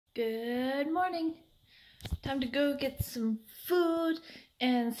Good morning. Time to go get some food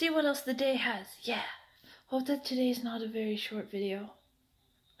and see what else the day has. Yeah. Hope that today's not a very short video.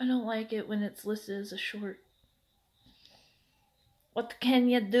 I don't like it when it's listed as a short. What can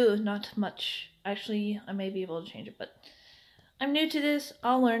you do? Not much. Actually, I may be able to change it, but I'm new to this.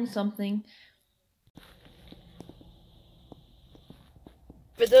 I'll learn something.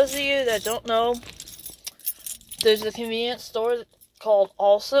 For those of you that don't know, there's a convenience store called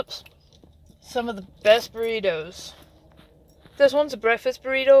Allsup's. Some of the best burritos. This one's a breakfast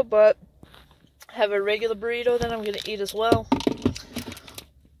burrito, but I have a regular burrito that I'm gonna eat as well.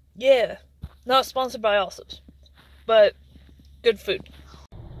 Yeah, not sponsored by Allsup's, but good food.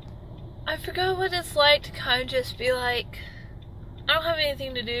 I forgot what it's like to kind of just be like, I don't have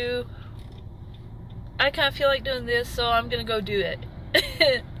anything to do. I kind of feel like doing this, so I'm gonna go do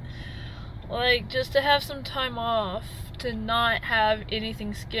it. Like, just to have some time off, to not have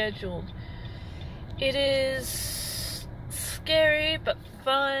anything scheduled. It is scary, but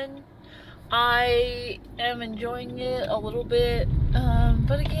fun. I am enjoying it a little bit.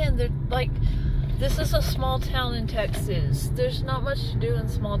 But again, this is a small town in Texas. There's not much to do in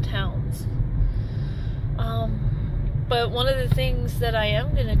small towns. But one of the things that I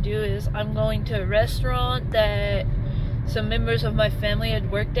am gonna do is I'm going to a restaurant that some members of my family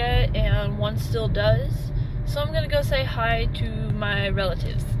had worked at, and one still does. So I'm gonna go say hi to my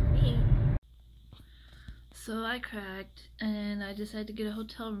relatives. So I cracked, and I decided to get a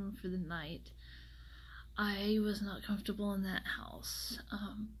hotel room for the night. I was not comfortable in that house,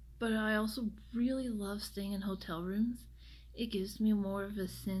 but I also really love staying in hotel rooms. It gives me more of a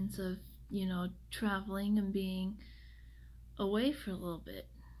sense of, traveling and being away for a little bit.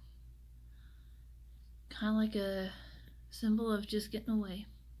 Kind of like a symbol of just getting away.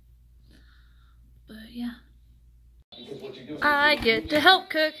 But yeah. I get to help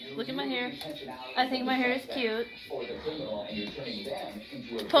cook. Look at my hair. I think my hair is cute.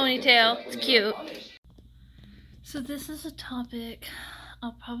 Ponytail, it's cute. So this is a topic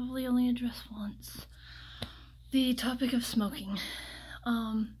I'll probably only address once. The topic of smoking.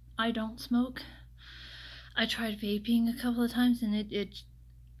 I don't smoke. I tried vaping a couple of times and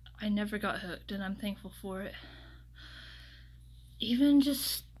I never got hooked, and I'm thankful for it. Even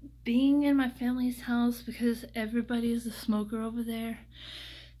just being in my family's house, because everybody is a smoker over there.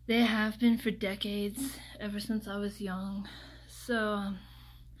 They have been for decades, ever since I was young. So,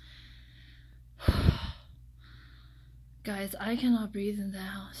 guys, I cannot breathe in that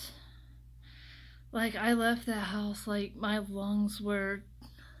house. Like, I left that house like my lungs were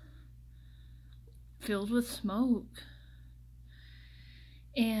filled with smoke.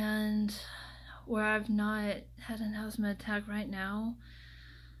 And where I've not had an asthma attack right now,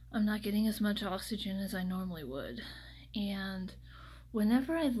 I'm not getting as much oxygen as I normally would. And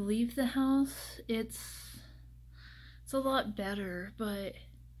whenever I leave the house, it's a lot better, but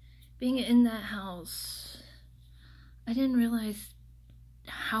being in that house, I didn't realize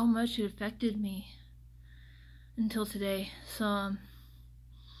how much it affected me until today. So,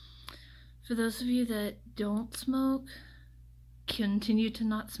 for those of you that don't smoke, continue to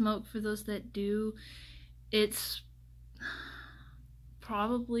not smoke. For those that do, it's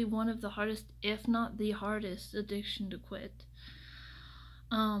probably one of the hardest, if not the hardest, addiction to quit.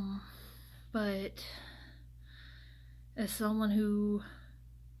 But as someone who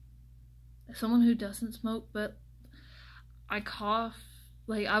doesn't smoke, but I cough,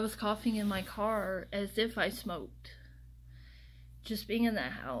 like I was coughing in my car as if I smoked. Just being in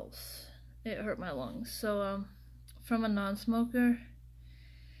that house, it hurt my lungs. So, from a non-smoker,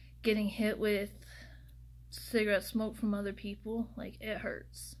 getting hit with cigarette smoke from other people, like, it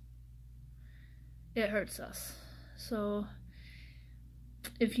hurts. It hurts us. So,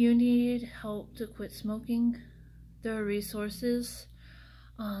 if you need help to quit smoking, there are resources.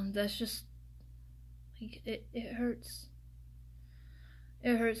 That's just, like, it hurts.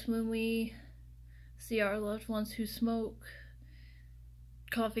 It hurts when we see our loved ones who smoke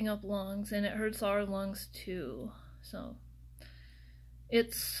coughing up lungs, and it hurts our lungs too. So,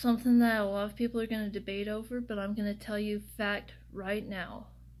 it's something that a lot of people are going to debate over, but I'm going to tell you fact right now.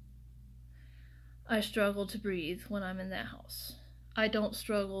 I struggle to breathe when I'm in that house. I don't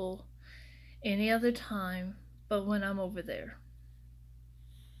struggle any other time but when I'm over there.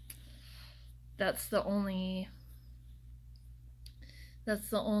 That's the only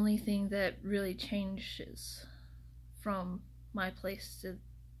thing that really changes from my place to,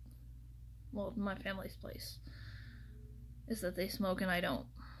 well, my family's place, is that they smoke and I don't.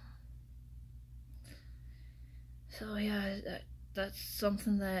 So yeah, that's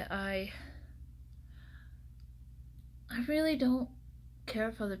something that I really don't care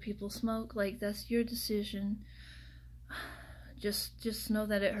if other people smoke. Like, that's your decision. Just know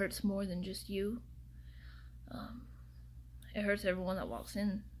that it hurts more than just you. It hurts everyone that walks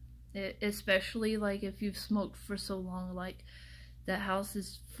in. Especially like if you've smoked for so long, like that house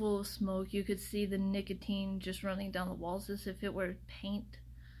is full of smoke. You could see the nicotine just running down the walls as if it were paint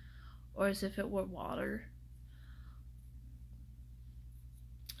or as if it were water.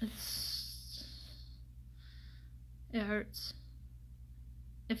 It hurts.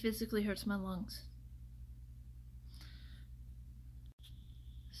 It physically hurts my lungs.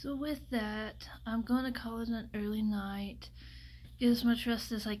 So with that, I'm going to call it an early night. Get as much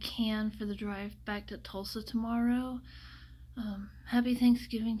rest as I can for the drive back to Tulsa tomorrow. Happy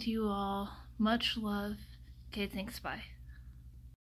Thanksgiving to you all. Much love. Okay, thanks, bye.